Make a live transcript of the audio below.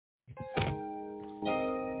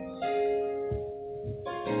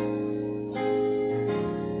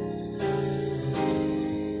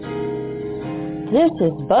This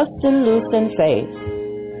is Bustin' Loose in Faith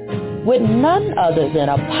with none other than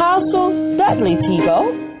Apostle Dudley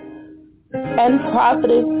Thibeaux and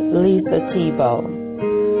Prophetess Thibeaux.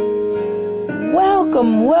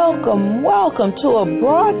 Welcome, welcome, welcome to a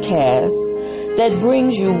broadcast that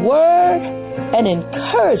brings you word and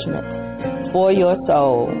encouragement for your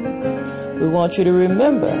soul. We want you to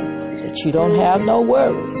remember that you don't have no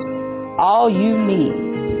worries. All you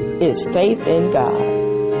need is faith in God.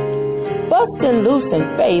 Bustin' Loose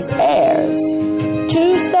in Faith airs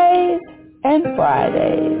Tuesdays and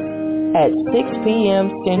Fridays at 6 p.m.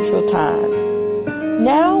 Central Time.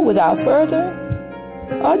 Now, without further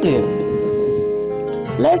ado,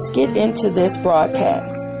 let's get into this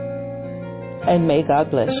broadcast, and may God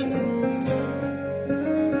bless you.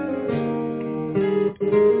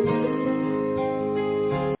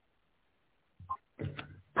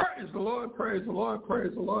 Praise the Lord, praise the Lord,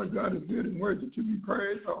 praise the Lord. God is good and worthy to be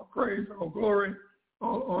praised. All praise, all glory,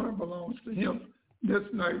 all honor belongs to him this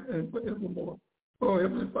night and forevermore. Oh,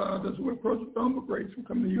 Heavenly Father, as we approach the throne of grace, we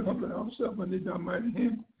come to you humbling ourselves under thy mighty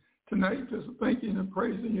hand. Tonight, just thanking and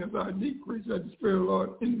praising you as I decrease, as the Spirit of the Lord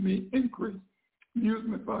in me increase. Use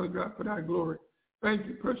me, Father God, for thy glory. Thank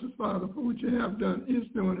you, precious Father, for what you have done, is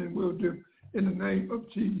doing, and will do. In the name of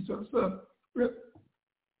Jesus.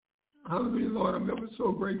 Hallelujah, Lord. I'm ever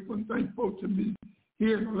so grateful and thankful to be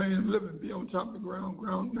here in the land, living, be on top of the ground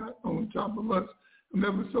not on top of us. I'm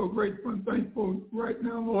ever so grateful and thankful right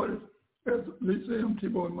now, Lord, as Lisa M.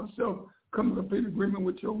 Thibeaux and myself come to complete agreement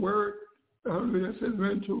with your word. Hallelujah. It says,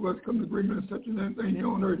 when two of us come to agreement in such an thing here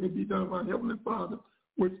on earth, it be done by Heavenly Father,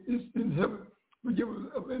 which is in heaven. Forgive us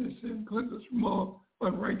of any sin, cleanse us from all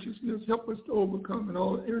unrighteousness. Help us to overcome in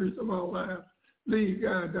all areas of our lives. Lead,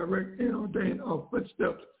 guide, direct, and ordain our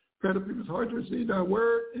footsteps. Pray to people's heart to receive thy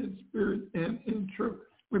word in spirit and in truth.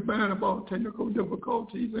 We bind up all technical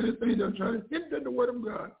difficulties, anything that try to hinder the word of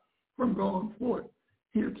God from going forth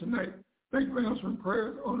here tonight. Thank you for answering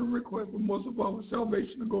prayers on the request, but most of all, for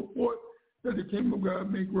salvation to go forth, that the kingdom of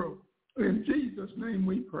God may grow. In Jesus' name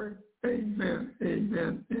we pray. Amen,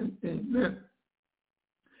 amen, and amen.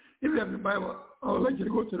 If you have the Bible, I would like you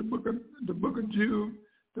to go to the book of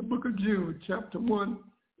Jude, chapter 1,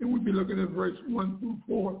 and we'll be looking at verse 1 through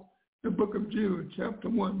 4. The book of Jude, chapter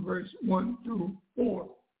 1, verse 1 through 4.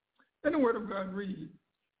 And the word of God reads,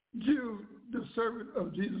 Jude, the servant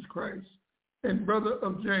of Jesus Christ, and brother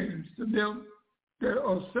of James, to them that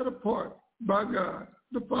are set apart by God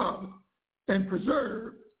the Father, and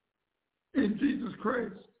preserved in Jesus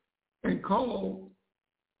Christ, and called,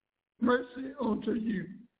 mercy unto you,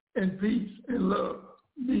 and peace and love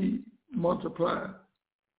be multiplied.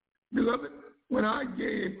 Beloved, when I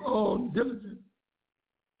gave all diligence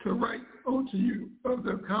to write unto you of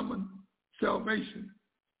the common salvation,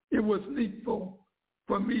 it was needful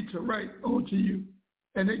for me to write unto you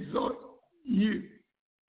and exhort you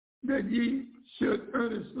that ye should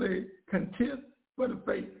earnestly contend for the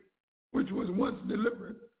faith which was once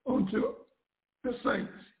delivered unto the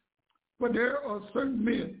saints. For there are certain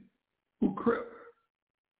men who crept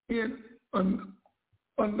in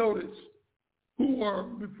unnoticed, who are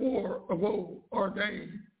before of old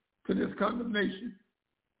ordained to this condemnation,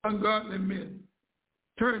 ungodly men,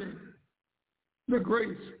 turning the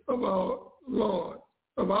grace of our Lord,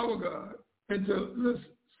 of our God, into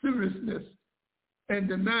lasciviousness, and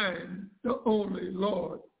denying the only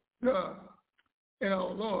Lord God and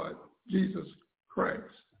our Lord Jesus Christ.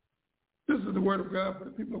 This is the word of God for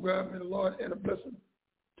the people of God. May the Lord add a blessing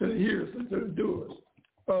to the hearers and to the doers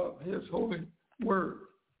of his holy word.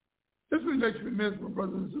 This is next few minutes, my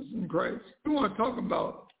brothers and sisters in Christ. We want to talk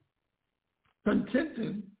about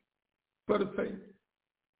contending for the faith.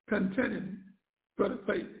 Contending for the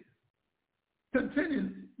faith.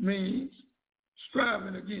 Contending means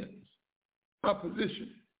striving against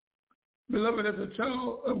opposition. Beloved, as a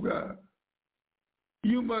child of God,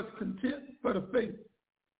 you must contend for the faith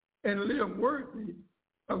and live worthy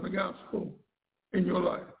of the gospel in your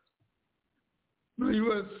life.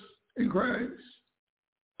 Believers in Christ,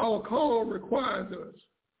 our call requires us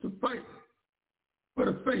to fight for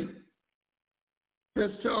the faith. As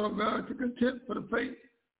a child of God, to contend for the faith,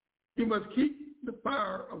 you must keep the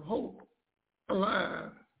fire of hope alive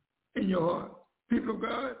in your heart. People of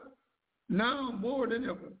God, now more than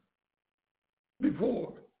ever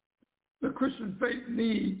before, the Christian faith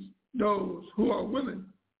needs those who are willing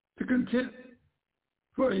to contend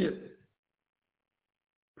for it.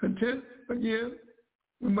 Content, again,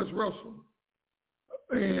 we must wrestle.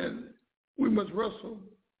 And we must wrestle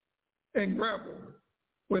and grapple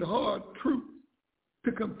with hard truth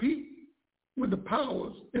to compete with the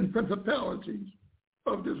powers and principalities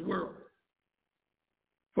of this world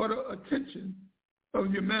for the attention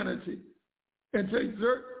of humanity and to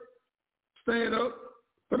exert, stand up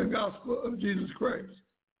for the gospel of Jesus Christ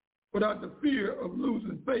without the fear of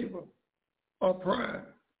losing favor or pride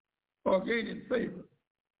or gaining favor.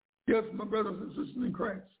 Yes, my brothers and sisters in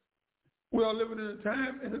Christ, we are living in a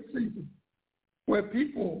time and a season where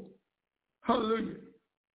people, hallelujah,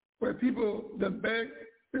 where people that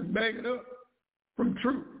is bagging up from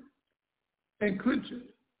truth and clinching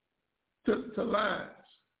to lies.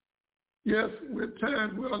 Yes, with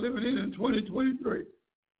times we are living in 2023,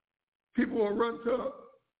 people will run to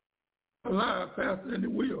a lie faster than they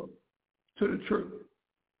will to the truth.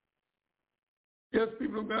 Yes,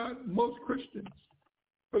 people of God, most Christians,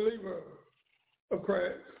 believers of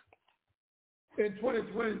Christ, in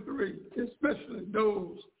 2023, especially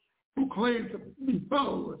those who claim to be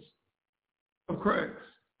followers of Christ,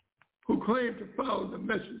 who claim to follow the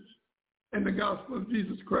message and the gospel of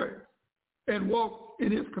Jesus Christ and walk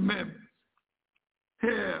in his commandments,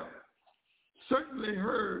 have certainly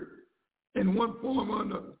heard in one form or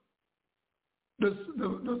another the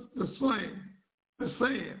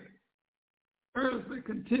saying, earnestly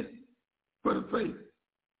content for the faith.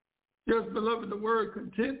 Yes, beloved, the word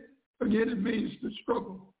content, again, it means to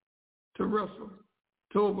struggle, to wrestle,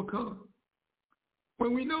 to overcome.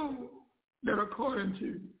 When we know that according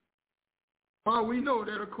to 2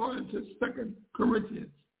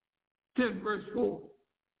 Corinthians 10, verse 4,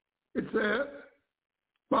 it says,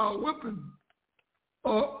 for our weapon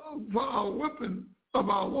of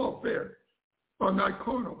our warfare are not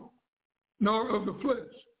carnal, nor of the flesh,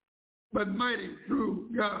 but mighty through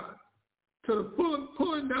God to the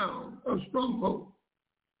pulling down of strongholds.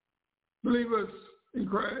 Believers in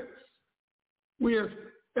Christ, we as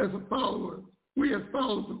followers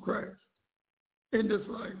of Christ in this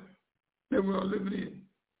life that we are living in,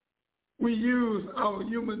 we use our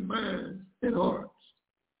human minds and hearts,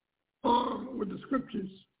 armed with the scriptures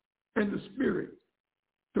and the spirit,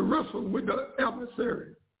 to wrestle with the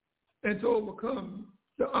adversary and to overcome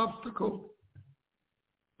the obstacle,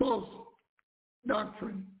 false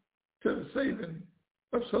doctrine to the saving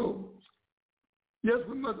of souls. Yes,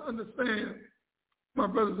 we must understand, my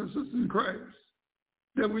brothers and sisters in Christ,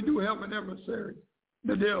 that we do have an adversary,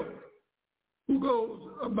 the devil, who goes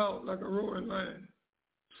about like a roaring lion,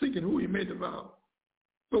 seeking who he may devour.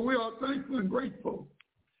 But we are thankful and grateful.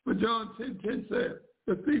 For John 10:10 said,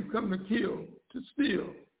 the thief come to kill, to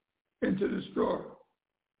steal, and to destroy.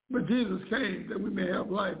 But Jesus came that we may have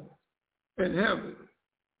life and have it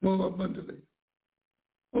more abundantly.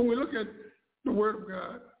 When we look at the word of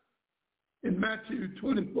God, in Matthew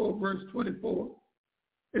 24, verse 24,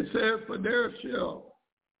 it says, for there shall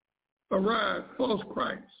arise false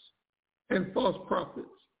Christs and false prophets,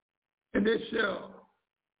 and they shall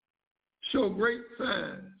show great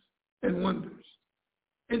signs and wonders,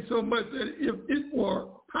 insomuch that if it were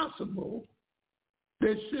possible,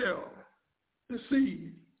 they shall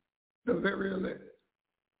deceive the very elect.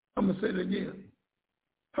 I'm going to say it again.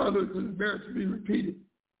 Hallelujah, because it bears to be repeated.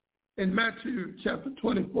 In Matthew chapter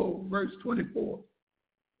 24, verse 24,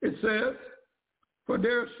 it says, for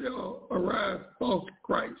there shall arise false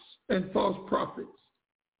Christs and false prophets,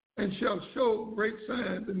 and shall show great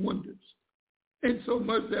signs and wonders,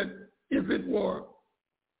 insomuch that if it was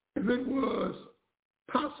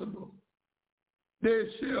possible, they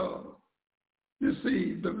shall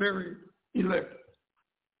deceive the very elect.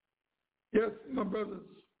 Yes, my brothers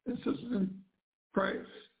and sisters in Christ,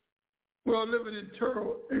 we are living in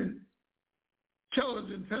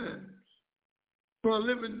challenging times. We are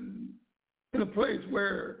living in a place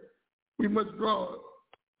where we must draw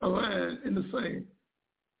a line in the sand.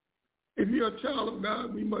 If you're a child of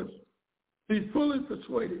God, we must be fully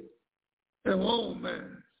persuaded in our own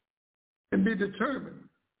minds and be determined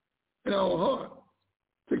in our heart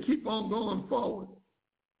to keep on going forward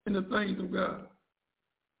in the things of God.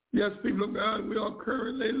 Yes, people of God, we are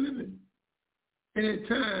currently living in a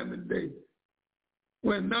time and day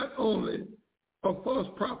when not only are false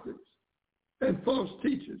prophets and false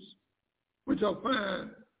teachers, which are found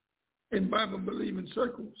in Bible-believing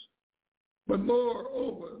circles, but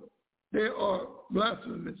moreover, there are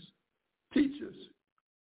blasphemous teachers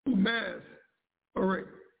who masquerade,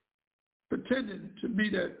 pretending to be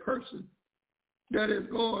that person that is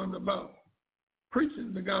going about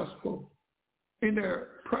preaching the gospel in their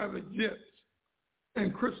private jets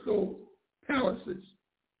and crystal palaces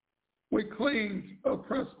with claims of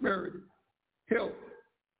prosperity, health,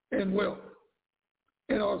 and wealth,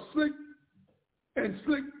 and are slick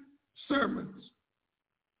sermons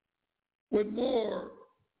with more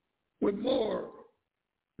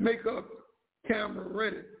makeup, camera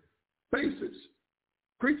ready faces,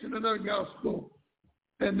 preaching another gospel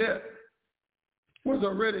than that was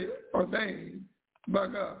already ordained by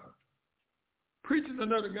God. Preaching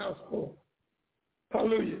another gospel,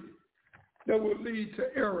 hallelujah, that will lead to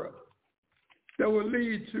error, that will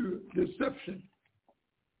lead to deception.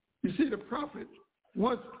 You see, the prophet,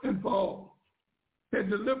 once involved, had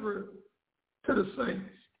delivered to the saints.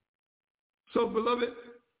 So, beloved,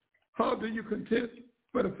 how do you contend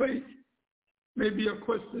for the faith? Maybe a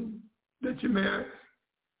question that you may ask.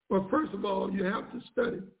 Well, first of all, you have to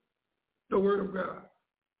study the Word of God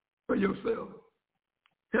for yourself.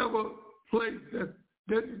 Have a place that's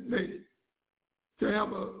designated to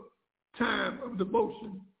have a time of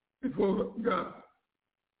devotion before God.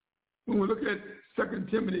 When we look at 2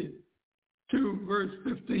 Timothy 2, verse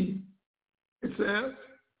 15, it says,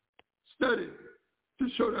 study to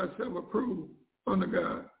show thyself approved unto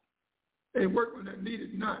God, a workman that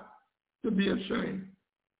needed not to be ashamed,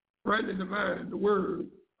 rightly dividing the word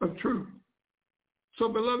of truth. So,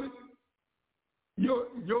 beloved,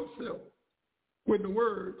 yourself with the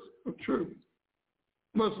words of truth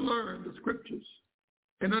must learn the scriptures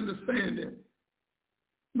and understand them.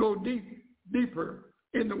 Go deeper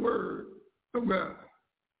in the word of God.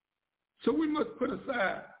 So we must put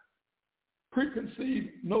aside preconceived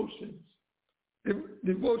notions,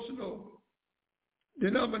 devotional,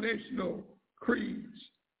 denominational creeds,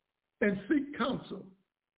 and seek counsel,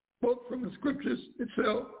 both from the scriptures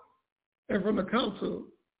itself and from the counsel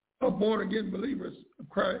of born-again believers of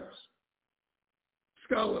Christ,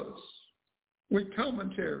 scholars with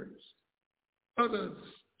commentaries, others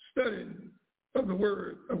studying of the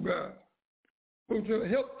Word of God, which will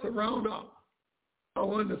help to round up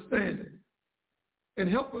our understanding and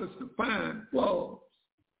help us to find flaws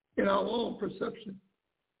in our own perception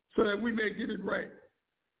so that we may get it right.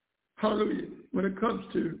 Hallelujah. When it comes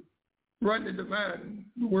to rightly dividing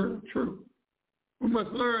the word of truth, we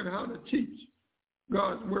must learn how to teach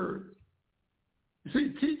God's word. You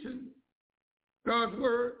see, teaching God's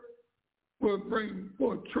word will bring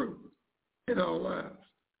forth truth in our lives.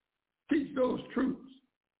 Teach those truths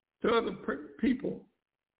to other people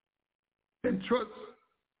and trust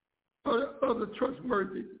other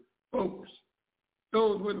trustworthy folks,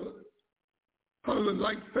 those with a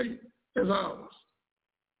like faith as ours.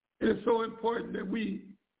 It is so important that we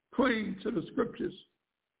cling to the scriptures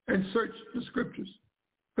and search the scriptures,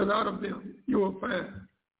 because out of them you will find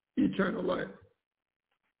eternal life.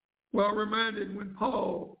 Well, reminded when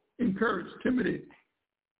Paul encouraged Timothy,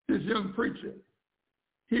 this young preacher,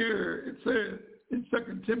 here it says in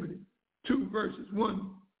 2 Timothy 2, verses 1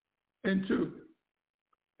 and 2,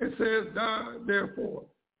 it says, "Thou, therefore,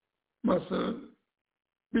 my son,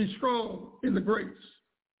 be strong in the grace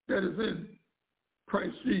that is in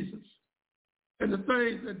Christ Jesus. And the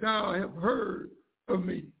things that thou have heard of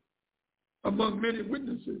me among many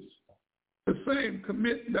witnesses, the same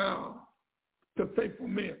commit thou to faithful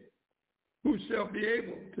men, who shall be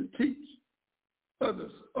able to teach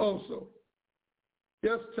others also."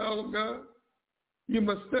 Yes, child of God, you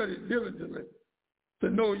must study diligently to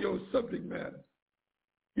know your subject matter.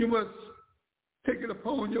 You must take it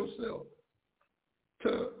upon yourself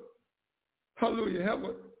to, hallelujah, have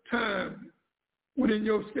a time within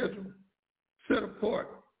your schedule set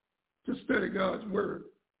apart to study God's word.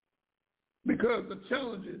 Because the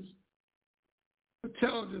challenges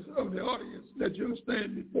of the audience that you'll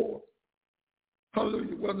stand before,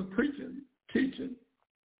 hallelujah, whether preaching, teaching,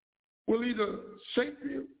 will either shape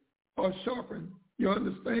you or sharpen your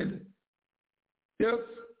understanding. Yes,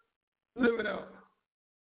 live it out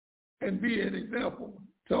and be an example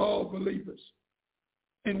to all believers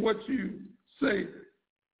in what you say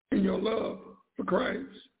in your love for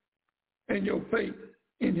Christ and your faith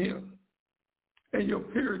in him and your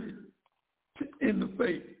purity in the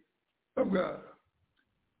faith of God.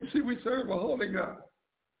 You see, we serve a holy God.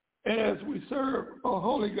 And as we serve a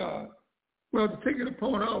holy God, we have to take it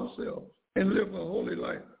upon ourselves and live a holy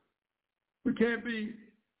life. We can't be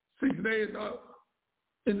 6 days out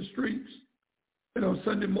in the streets and on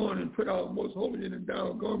Sunday morning put our most holy and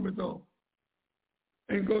endowed garments on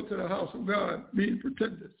and go to the house of God being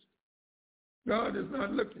pretenders. God is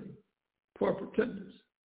not looking for pretenders.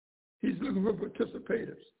 He's looking for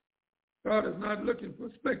participators. God is not looking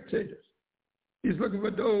for spectators. He's looking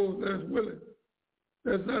for those that is willing,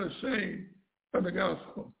 that's not ashamed of the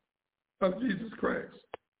gospel of Jesus Christ,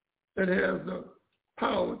 that has the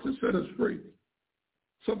power to set us free.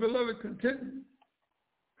 So, beloved, contentment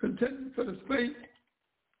for the faith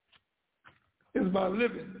is by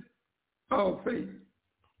living our faith.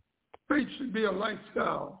 Faith should be a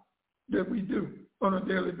lifestyle that we do on a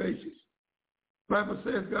daily basis. The Bible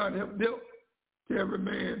says God have dealt to every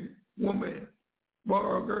man, woman, boy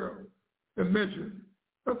or girl, the measure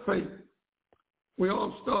of faith. We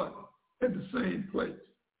all start at the same place.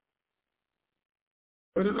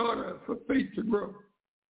 But in order for faith to grow,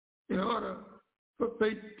 in order for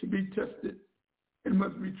faith to be tested, it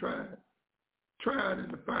must be tried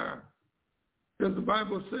in the fire. As the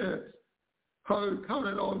Bible says, how to count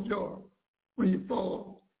it all joy when you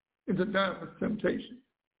fall into diverse temptation.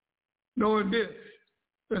 Knowing this,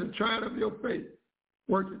 that the trial of your faith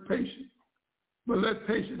worketh patience, but let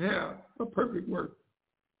patience have a perfect work.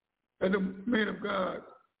 And the man of God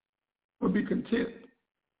will be content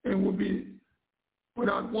and will be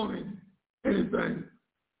without wanting anything,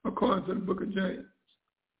 according to the book of James.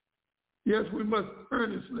 Yes, we must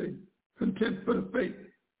earnestly contend for the faith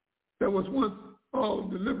that was once all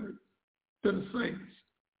delivered to the saints,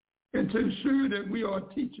 and to ensure that we are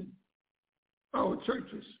teaching our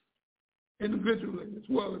churches individually as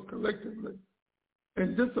well as collectively,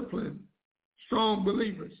 and discipline strong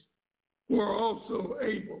believers who are also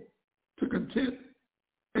able to content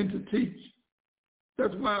and to teach.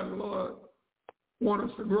 That's why the Lord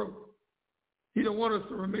wants us to grow. He don't want us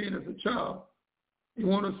to remain as a child. He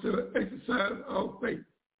wants us to exercise our faith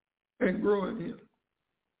and grow in him.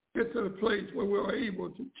 Get to the place where we are able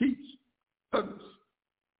to teach others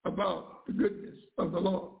about the goodness of the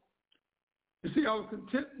Lord. You see, our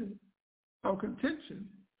contention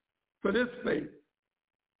for this faith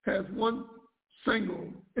has one single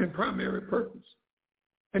and primary purpose,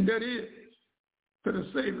 and that is for the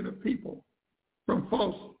saving of people from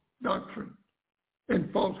false doctrine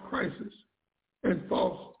and false Christs and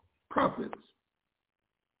false prophets.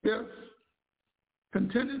 Yes,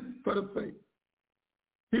 contending for the faith.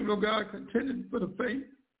 People of God, contending for the faith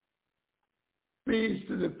means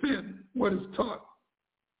to defend what is taught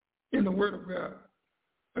in the Word of God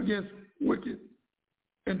against wicked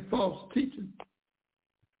and false teaching.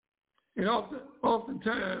 And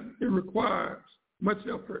oftentimes it requires much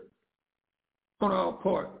effort on our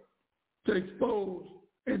part to expose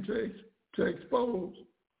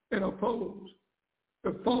and oppose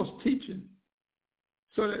the false teaching,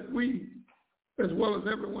 so that we, as well as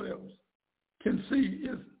everyone else, can see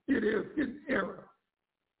it is in error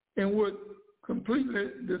and would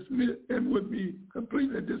be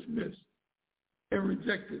completely dismissed and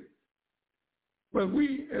rejected. But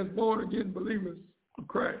we, as born-again believers of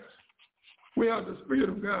Christ, we have the Spirit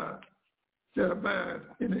of God that abides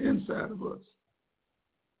in the inside of us.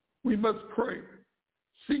 We must pray,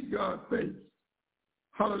 seek God's face.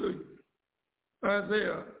 Hallelujah.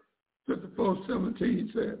 Isaiah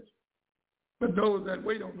 54:17 says, "But those that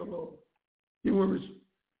wait on the Lord, He will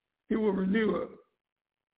renew us.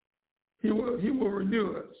 He will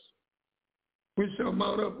renew us. We shall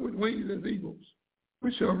mount up with wings as eagles.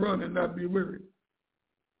 We shall run and not be weary."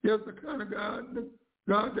 Yes, the kind of God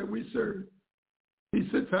that we serve, He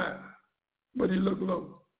sits high, but He looks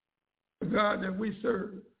low. The God that we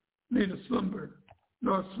serve neither slumber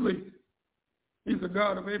nor sleep. He's the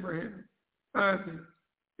God of Abraham, Isaac,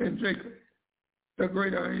 and Jacob, the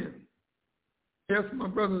great I am. Yes, my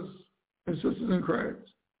brothers and sisters in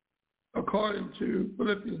Christ, according to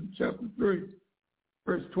Philippians chapter 3,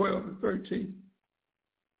 verse 12 and 13,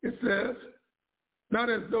 it says, "Not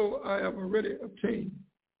as though I have already obtained,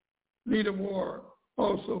 neither more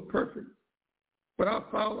also perfect, but I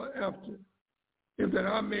follow after, if that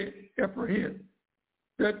I may apprehend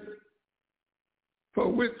that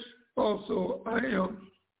for which also I am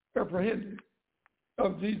apprehended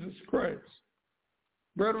of Jesus Christ.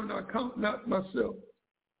 Brethren, I count not myself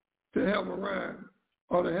to have arrived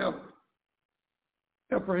or to have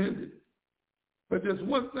apprehended, but there's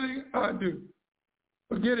one thing I do,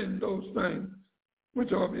 forgetting those things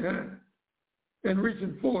which are behind, and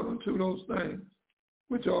reaching forward unto those things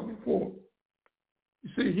which are before." You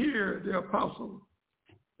see, here the Apostle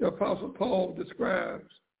Paul describes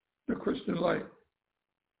the Christian life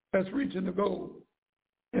as reaching the goal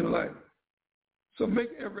in life. So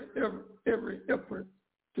make every effort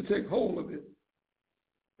to take hold of it.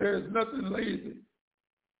 There is nothing lazy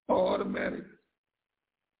or automatic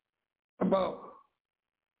about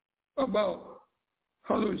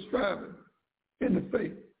how we're striving in the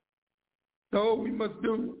faith. No, we must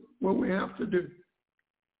do what we have to do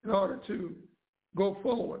in order to go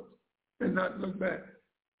forward and not look back.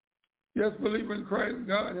 Yes, believer in Christ,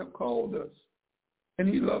 God has called us, and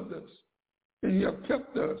He loved us, and He has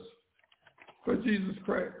kept us for Jesus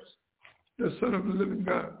Christ, the Son of the living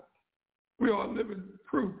God. We are living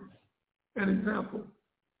proof and example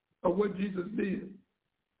of what Jesus did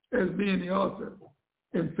as being the author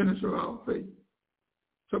and finisher of our faith.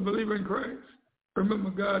 So believer in Christ, remember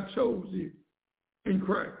God chose you in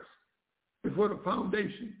Christ before the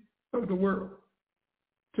foundation of the world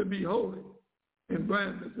to be holy and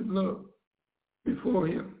blameless in love. before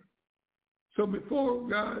him. So before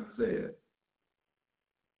God said,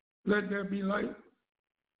 let there be light,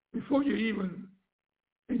 before you even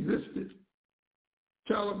existed,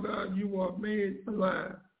 child of God, you are made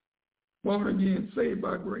alive, born again, saved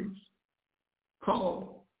by grace,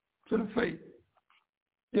 called to the faith.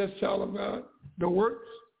 Yes, child of God, the works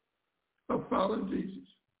of following Jesus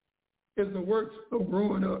is the works of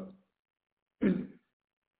growing up in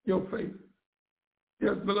your faith.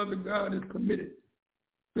 Yes, beloved, God is committed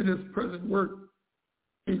to this present work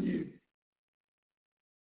in you.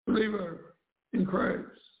 Believer in Christ,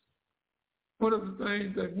 one of the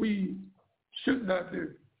things that we should not do,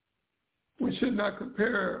 we should not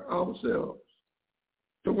compare ourselves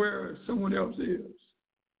to where someone else is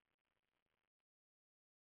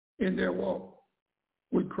in their walk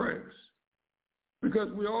with Christ,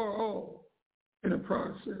 because we are all in a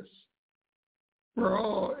process. We're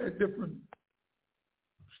all at different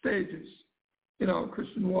stages in our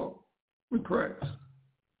Christian walk with Christ.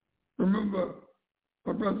 Remember,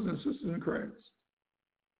 my brothers and sisters in Christ,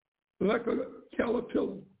 like a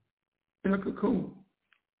caterpillar in a cocoon,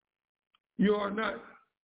 you are not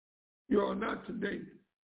today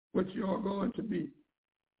what you are going to be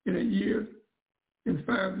in a year, in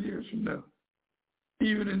 5 years from now,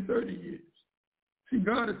 even in 30 years. See,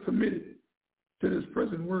 God is committed to this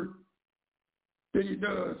present work that he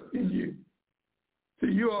does in you.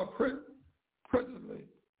 See, you are presently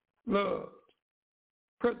loved,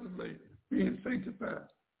 presently being sanctified.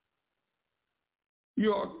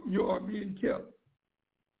 You are being kept.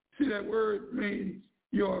 See, that word means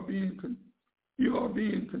you are being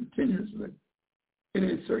continuously in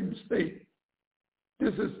a certain state.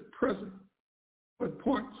 This is present, but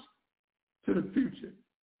points to the future.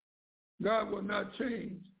 God will not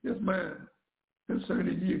change his mind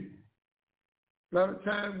concerning you. A lot of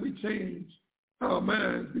times we change our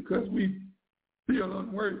minds because we feel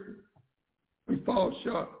unworthy. We fall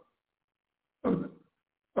short of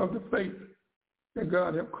the faith that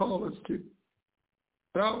God has called us to.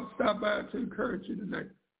 But I'll stop by to encourage you tonight.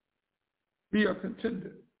 Be a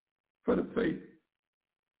contender for the faith.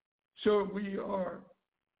 Sure, we are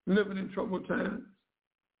living in troubled times,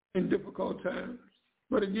 in difficult times.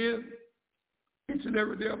 But again, each and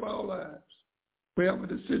every day of our lives, we have a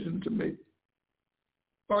decision to make.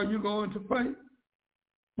 Are you going to fight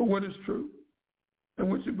for what is true and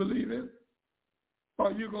what you believe in?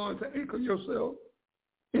 Are you going to anchor yourself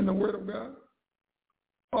in the Word of God?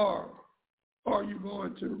 Or are you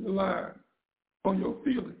going to rely on your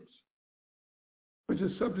feelings, which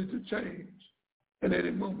is subject to change at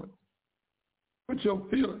any moment? But your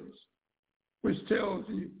feelings, which tells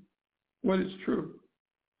you what is true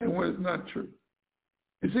and what is not true.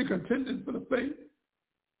 You see, contending for the faith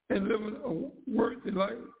and living a worthy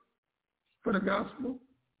life for the gospel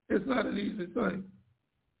is not an easy thing.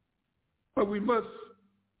 But we must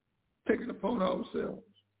take it upon ourselves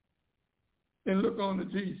and look on to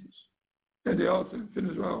Jesus and the author and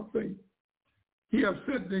finisher of our faith. He has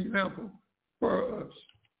set the example for us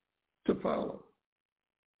to follow.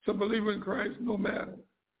 So believer in Christ, no matter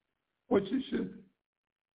what you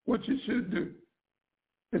should do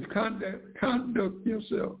is conduct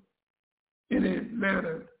yourself in a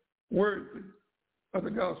manner worthy of the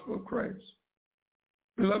gospel of Christ.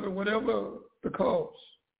 Beloved, whatever the cost,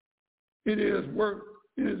 it is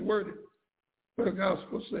worthy for the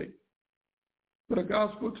gospel's sake, for the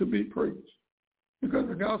gospel to be preached, because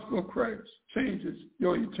the gospel of Christ changes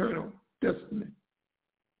your eternal destiny.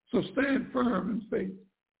 So stand firm in faith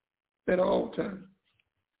at all times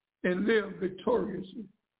and live victoriously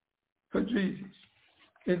for Jesus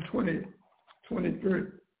in 2023.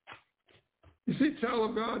 You see,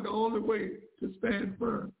 child of God, the only way to stand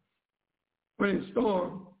firm when a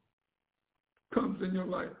storm comes in your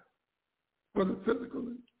life, whether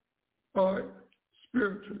physically or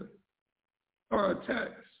spiritually, or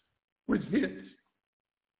attacks which hits,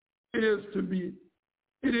 it is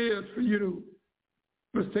for you to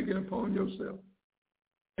must take it upon yourself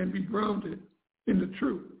and be grounded in the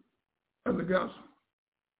truth of the gospel.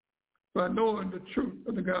 By knowing the truth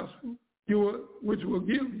of the gospel, which will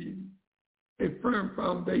give you a firm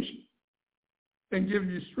foundation and give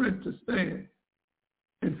you strength to stand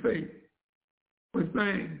in faith when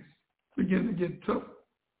things begin to get tough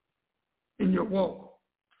in your walk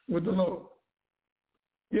with the Lord.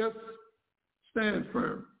 Yes, stand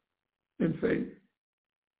firm in faith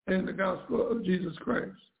and the gospel of Jesus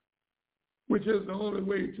Christ, which is the only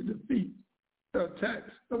way to defeat the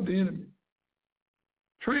attacks of the enemy.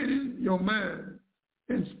 Training your mind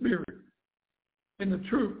and spirit in the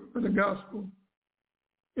truth of the gospel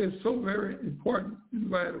is so very important and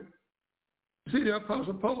vital. See, the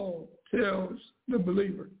Apostle Paul tells the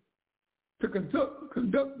believer to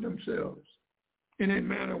conduct themselves in a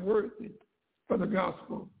manner worthy of the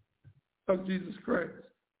gospel of Jesus Christ.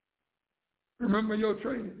 Remember your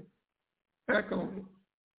training. Act on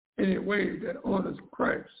it in a way that honors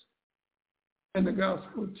Christ and the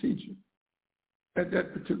gospel teaching at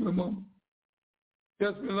that particular moment.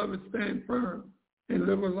 Yes, beloved, stand firm and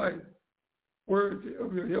live a life worthy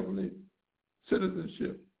of your heavenly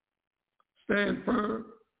citizenship. Stand firm,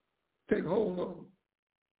 take hold of it,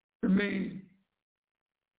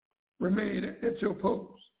 remain at your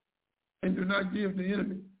post, and do not give the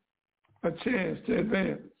enemy a chance to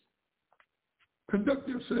advance. Conduct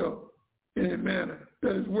yourself in a manner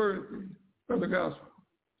that is worthy of the gospel.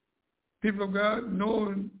 People of God,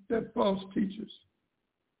 knowing that false teachers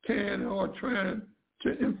can or are trying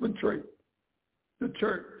to infiltrate the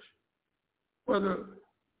church, whether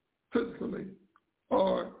physically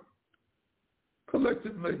or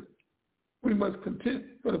collectively, we must contend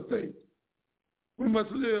for the faith. We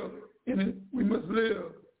must live in it. We must live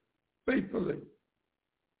faithfully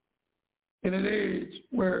in an age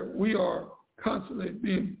where we are constantly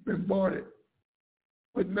being bombarded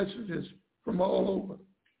with messages from all over.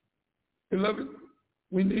 Beloved,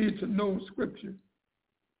 we need to know Scripture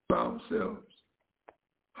for ourselves.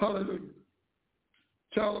 Hallelujah.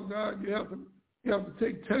 Child of God, you have to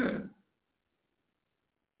take time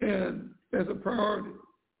and, as a priority,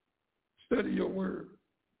 study your word.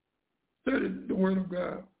 Study the word of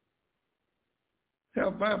God.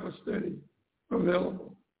 Have Bible study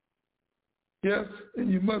available. Yes,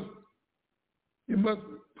 and you must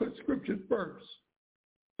put Scripture first,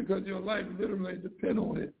 because your life literally depends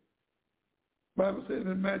on it. The Bible says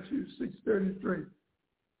in Matthew 6:33,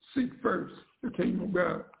 seek first the kingdom of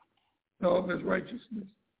God, and all of his righteousness,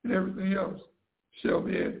 and everything else shall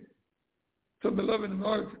be added. So, beloved, in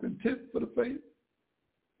order to contend for the faith,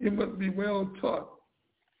 you must be well taught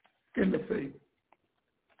in the faith.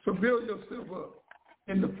 So build yourself up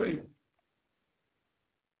in the faith.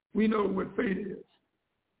 We know what faith is,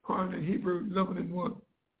 according to Hebrews 11:1.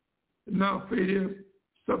 Now faith is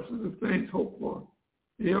substance of things hoped for,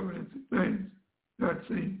 the evidence of things not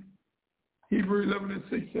seen. Hebrews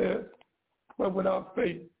 11:6 says, but without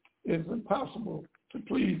faith it is impossible to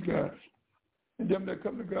please God. And them that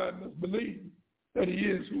come to God must believe that he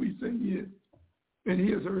is who he said he is, and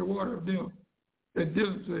he is a rewarder of them that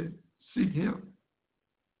diligently seek him.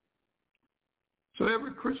 So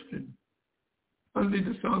every Christian under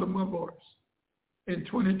the sound of my voice in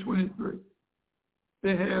 2023,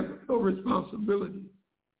 they have a responsibility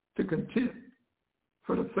to contend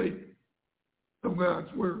for the faith of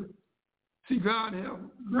God's word. See, God has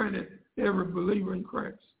granted every believer in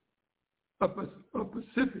Christ a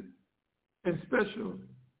specific and special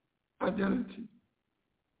identity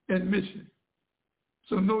and mission.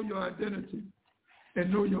 So know your identity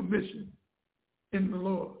and know your mission in the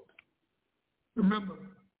Lord. Remember,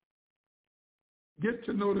 get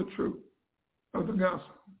to know the truth of the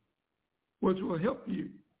gospel, which will help you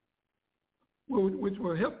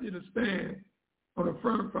to stand on a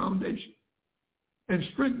firm foundation and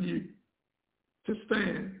strengthen you to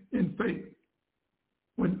stand in faith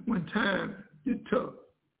when times get tough,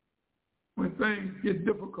 when things get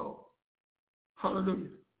difficult. Hallelujah.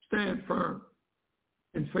 Stand firm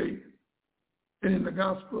in faith and in the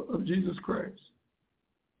gospel of Jesus Christ,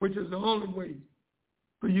 which is the only way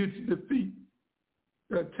for you to defeat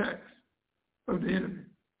the attacks of the enemy.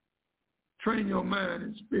 Train your mind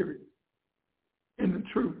and spirit in the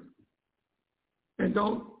truth. And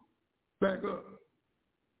don't back up.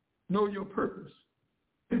 Know your purpose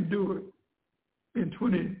and do it in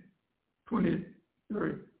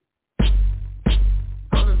 2023.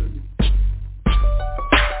 Hallelujah.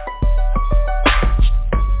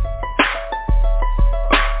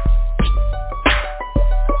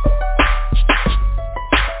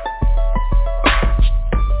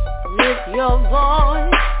 Lift your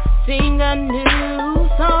voice, sing a new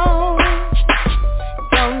song.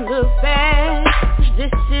 Don't look back,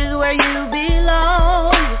 this is where you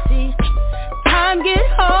belong. You see, time get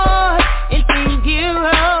hard and things get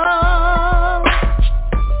rough,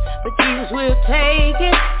 but Jesus will take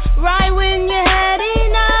it right when you had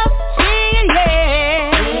enough. Sing,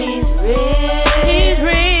 yeah. He's real. He's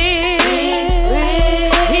real.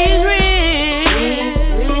 He's real.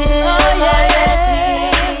 He's real. Oh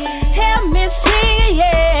yeah. Help me sing,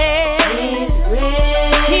 yeah. He's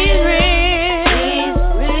real. He's real.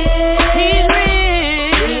 He's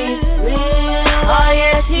real. He's real. Oh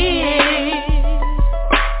yes, he is.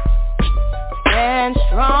 Stand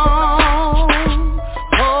strong.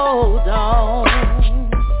 Hold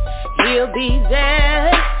on. He'll be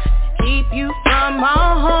there to keep you from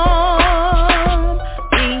all harm.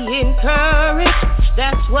 encouraged.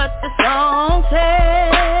 That's what the song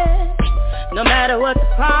says. No matter what the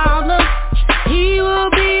problem, he will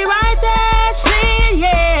be right there saying,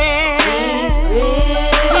 yeah. He's real.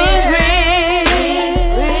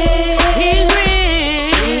 He's real.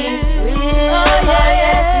 Oh,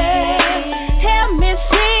 yeah. Help me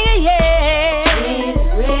sing, yeah. He's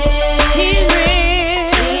real. He's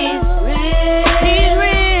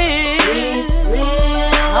real.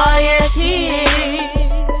 Oh, yes, he is.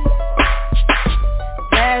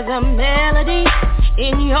 There's a melody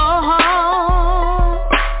in your heart.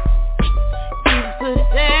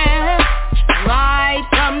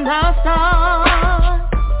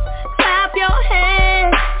 Clap your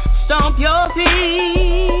hands, stomp your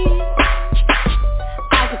feet.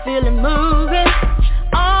 I can feel it moving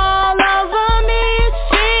all over me.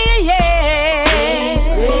 Sing, yeah.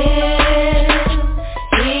 He's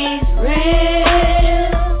real.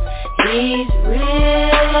 He's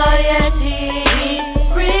real. Oh, yes, he's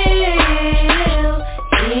real. He's real.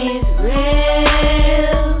 He's real.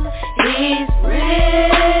 He's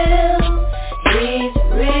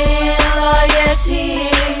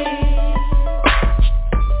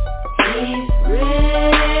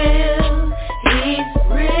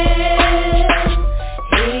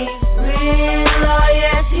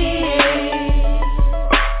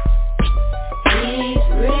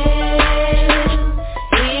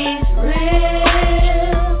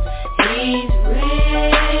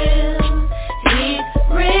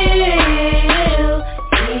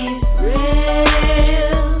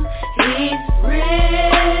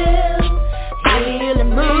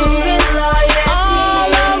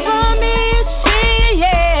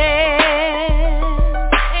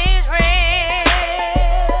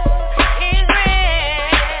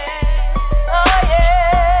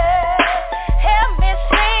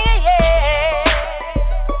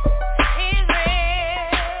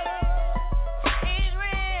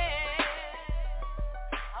real.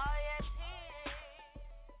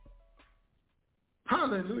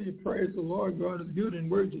 Hallelujah. Praise the Lord. God is good and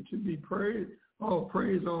worthy to be praised. All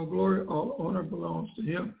praise, all glory, all honor belongs to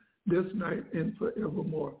him this night and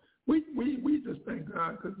forevermore. We just thank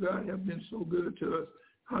God because God has been so good to us.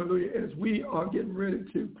 Hallelujah. As we are getting ready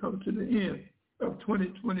to come to the end of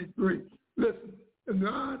 2023. Listen,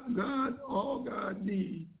 all God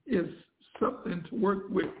needs is something to work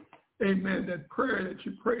with. Amen. That prayer that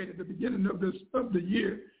you prayed at the beginning of the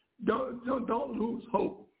year. Don't lose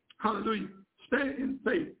hope. Hallelujah. Stand in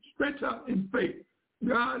faith. Stretch out in faith.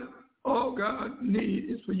 All God needs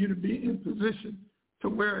is for you to be in position to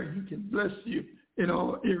where he can bless you in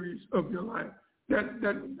all areas of your life.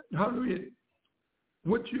 Hallelujah,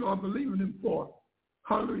 what you are believing him for.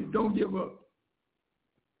 Hallelujah, don't give up.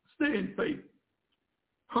 Stay in faith.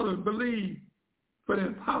 Hallelujah, believe for the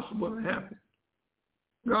impossible to happen.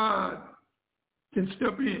 God can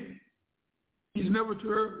step in. He's never too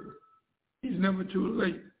early. He's never too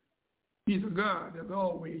late. He's a God that's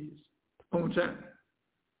always on time.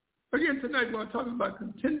 Again, tonight we're talking about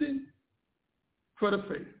contending for the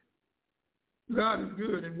faith. God is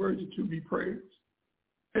good and worthy to be praised.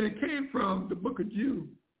 And it came from the book of Jude,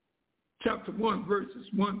 chapter 1, verses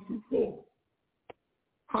 1 through 4.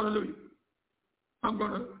 Hallelujah. I'm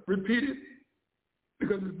going to repeat it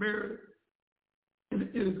because it's very, and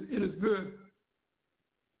it is good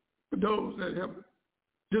for those that have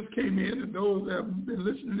just came in and those that have been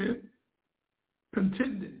listening in,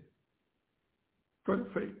 contending for the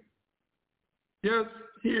faith. Yes,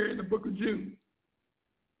 here in the book of Jude,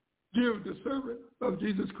 the servant of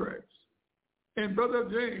Jesus Christ, and brother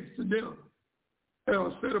James to them that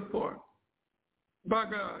are set apart by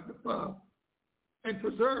God the Father and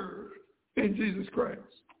preserved in Jesus Christ,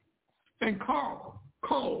 and call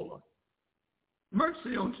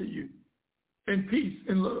mercy unto you, and peace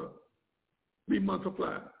and love be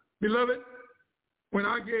multiplied. Beloved, when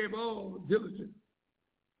I gave all diligence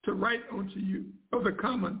to write unto you of the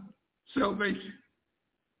common salvation,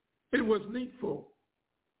 it was needful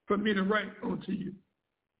for me to write unto you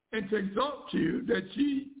and to exhort you that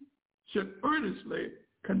ye should earnestly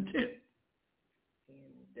contend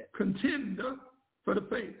for the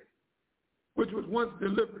faith which was once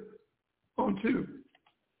delivered unto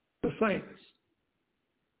the saints.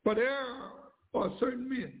 But there are certain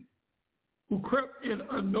men who crept in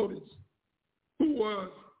unnoticed, who was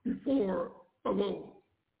before of old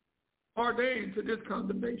ordained to this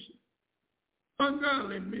condemnation,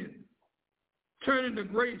 ungodly men, turning the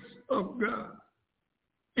grace of God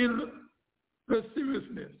in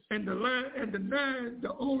lasciviousness and denying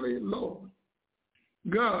the only Lord,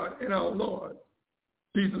 God and our Lord,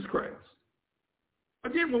 Jesus Christ.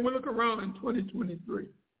 Again, when we look around in 2023,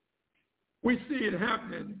 we see it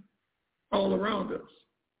happening all around us.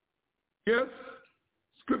 Yes,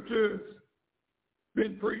 Scripture has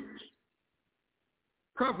been preached.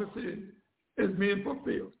 Prophecy is being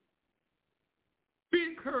fulfilled. Be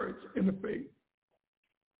encouraged in the faith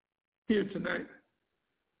here tonight.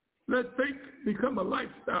 Let faith become a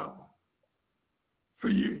lifestyle for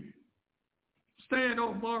you. Stand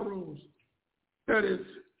on morals that is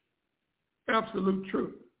absolute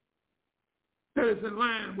truth, that is in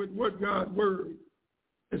line with what God's word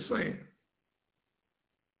is saying.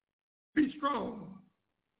 Be strong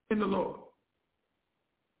in the Lord.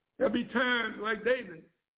 There'll be times like David,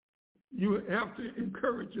 you have to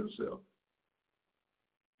encourage yourself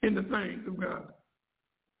in the things of God.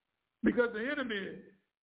 Because the enemy,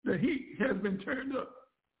 the heat has been turned up.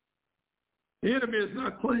 The enemy is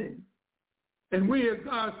not playing. And we as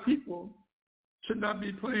God's people should not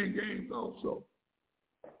be playing games also.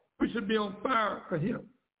 We should be on fire for him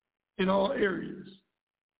in all areas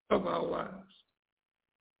of our lives.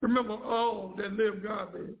 Remember, all that live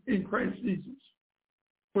godly in Christ Jesus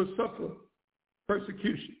will suffer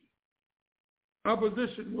persecution.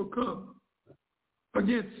 Opposition will come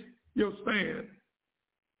against your stand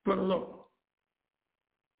for the Lord.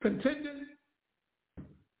 Contending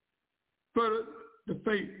for the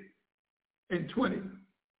faith in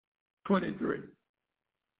 2023.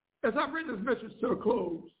 As I bring this message to a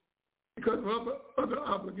close, because of other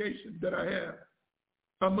obligations that I have,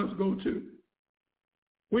 I must go to.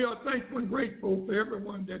 We are thankful and grateful for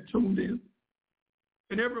everyone that tuned in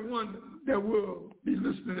and everyone that will be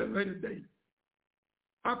listening at a later date.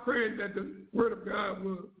 I pray that the Word of God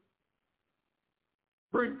will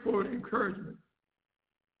bring forth encouragement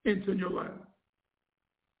into your life.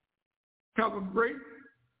 Have a great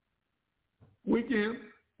weekend,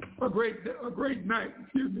 a great night,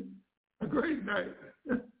 a great night.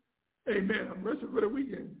 Amen. I'm resting for the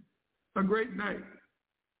weekend. A great night.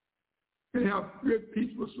 And have good,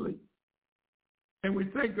 peaceful sleep. And we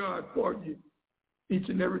thank God for you each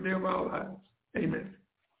and every day of our lives. Amen.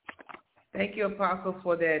 Thank you, Apostle,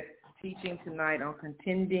 for that teaching tonight on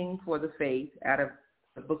contending for the faith out of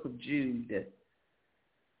the book of Jude.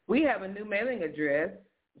 We have a new mailing address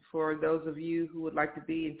for those of you who would like to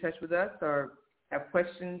be in touch with us or have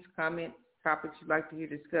questions, comments, topics you'd like to hear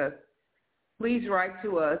discussed. Please write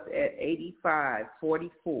to us at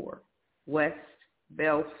 8544 West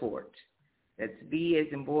Belfort. That's B as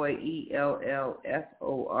in boy,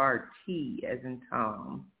 ELLFORT as in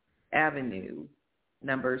Tom, Avenue,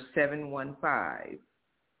 number 715.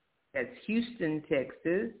 That's Houston,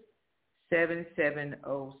 Texas,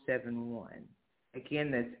 77071.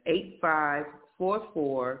 Again, that's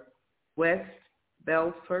 8544 West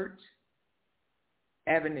Belfort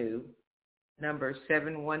Avenue, number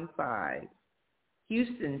 715,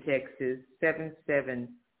 Houston, Texas,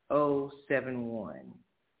 77071.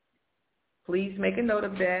 Please make a note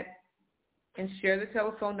of that and share the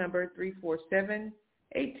telephone number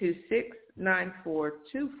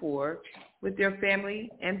 347-826-9424 with your family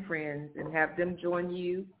and friends and have them join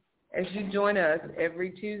you as you join us every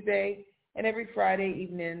Tuesday and every Friday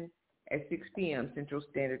evening at 6 p.m. Central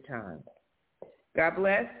Standard Time. God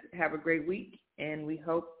bless. Have a great week, and we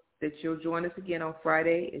hope that you'll join us again on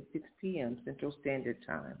Friday at 6 p.m. Central Standard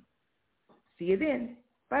Time. See you then.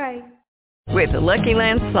 Bye. With the Lucky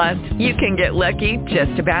Land Slots, you can get lucky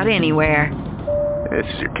just about anywhere. This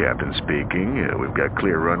is your captain speaking. We've got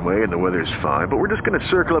clear runway and the weather's fine, but we're just going to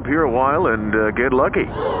circle up here a while and get lucky.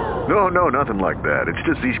 No, nothing like that. It's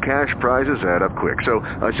just these cash prizes add up quick. So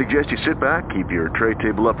I suggest you sit back, keep your tray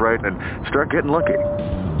table upright, and start getting lucky.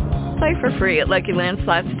 Play for free at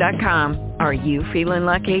LuckyLandSlots.com. Are you feeling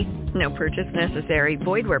lucky? No purchase necessary.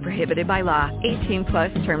 Void where prohibited by law.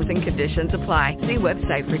 18+ terms and conditions apply. See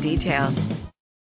website for details.